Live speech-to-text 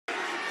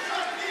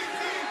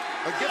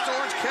A gift to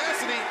Orange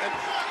Cassidy. And,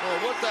 oh,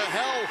 what the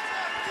hell?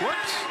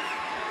 Whoops.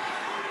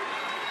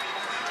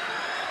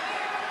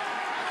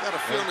 Got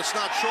a feeling it's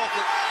not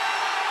chocolate.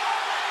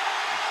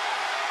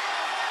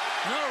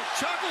 No,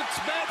 chocolate's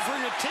bad for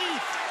your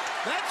teeth.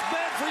 That's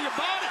bad for your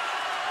body.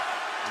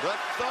 But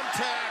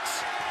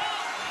thumbtacks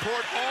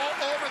poured all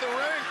over the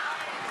ring.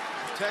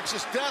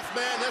 Texas Death,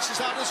 man, this is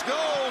how this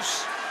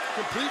goes.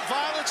 Complete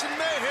violence and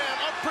mayhem,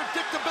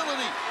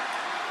 unpredictability.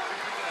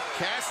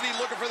 Cassidy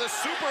looking for the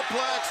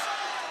superplex.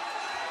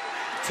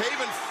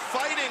 Taven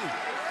fighting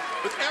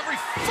with every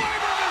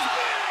fiber of his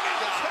being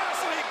into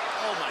Cassidy.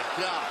 Oh my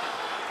God.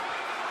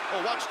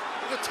 Oh, watch,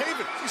 look at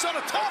Taven. He's on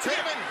the top.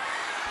 Taven.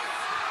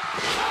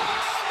 Oh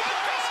my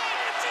God,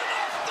 it's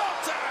enough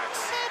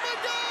thumbtacks. Oh my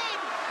God.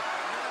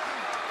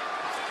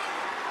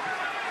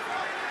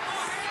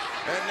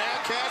 And now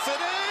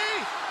Cassidy.